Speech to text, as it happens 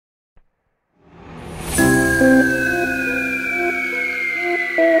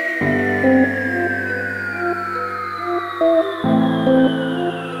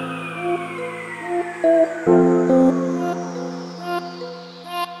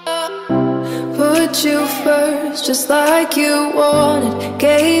put you first, just like you wanted.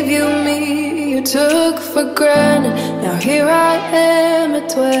 Gave you me, you took for granted. Now here I am at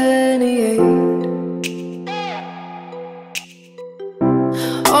 28.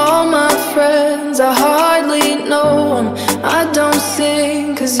 All my friends, I hardly know them. I don't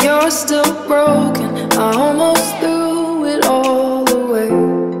sing cause you're still broken. I almost threw it all away.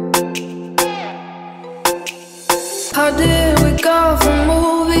 How did we go from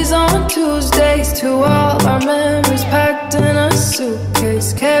movies on Tuesdays to all our memories packed in a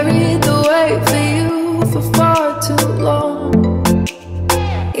suitcase? Carried the weight for you for far too long.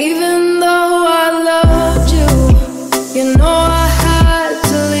 Even though I loved you, you know I had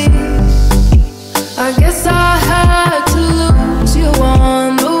to leave. I guess I had to lose you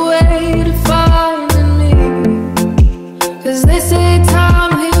on the way to finding me. Cause they say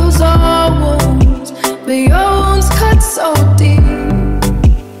time heals all wounds, but your wounds cut so deep.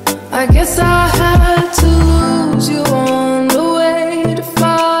 I guess I had to lose you on the way to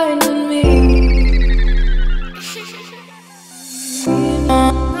finding me.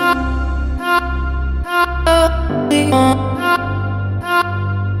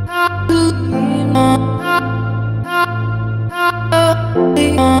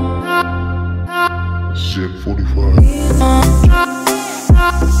 Zed45.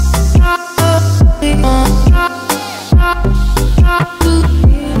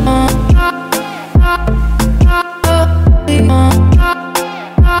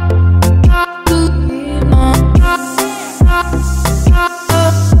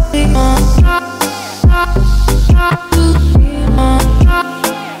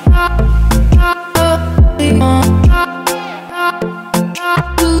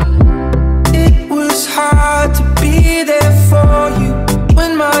 It was hard to be there for you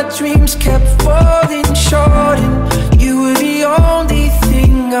when my dreams kept falling short, and you were the only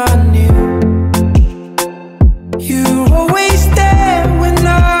thing I knew. You were always there when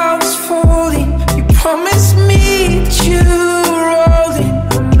I was falling. You promised me that you were rolling.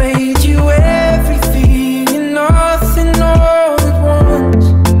 I made you everything and nothing all at once.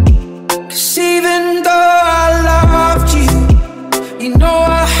 Cause even though I loved you, you know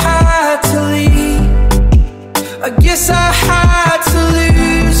I had to leave. I guess I had to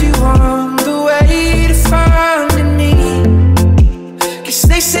lose you on the way to finding me. Cause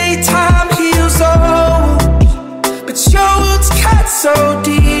they say time heals all wounds, but your wounds cut so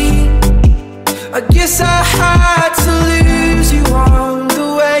deep. I guess I had to lose you on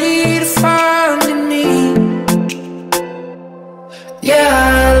the way to finding me. Yeah,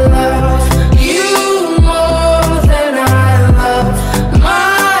 I love you more than I love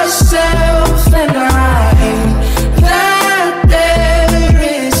myself, and I hate that there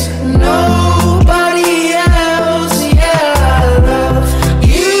is nobody else. Yeah, I love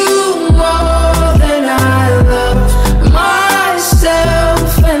you more than I love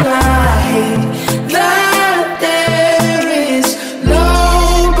myself, and I hate that there is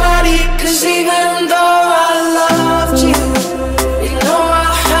nobody. Cause even though I loved you, you know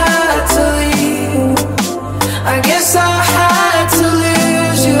I had to leave. I guess I had to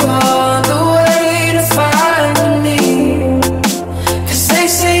lose you on the way to finding me. Cause they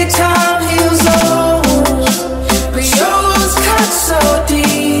say time heals all wounds, but your wounds cut so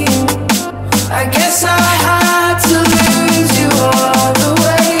deep. I guess I had to lose you on the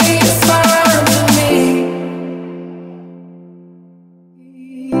way to finding me.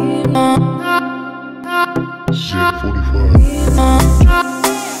 Zed45.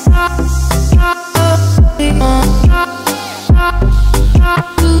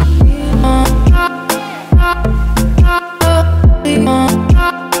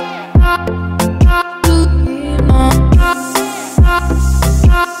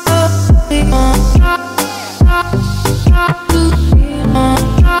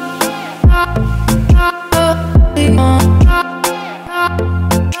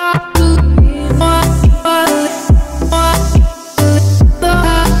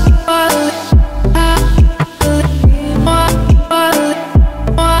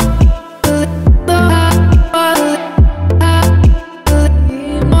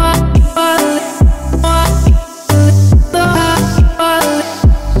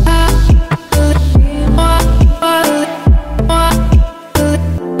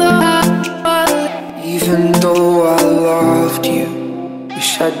 Even though I loved you,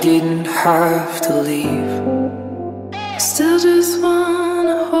 wish I didn't have to leave. Still just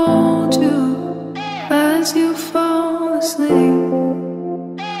wanna hold you as you fall asleep.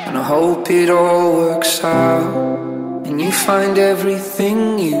 And I hope it all works out and you find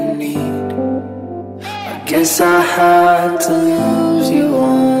everything you need. I guess I had to lose you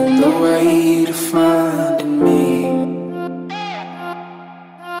on a way to find me.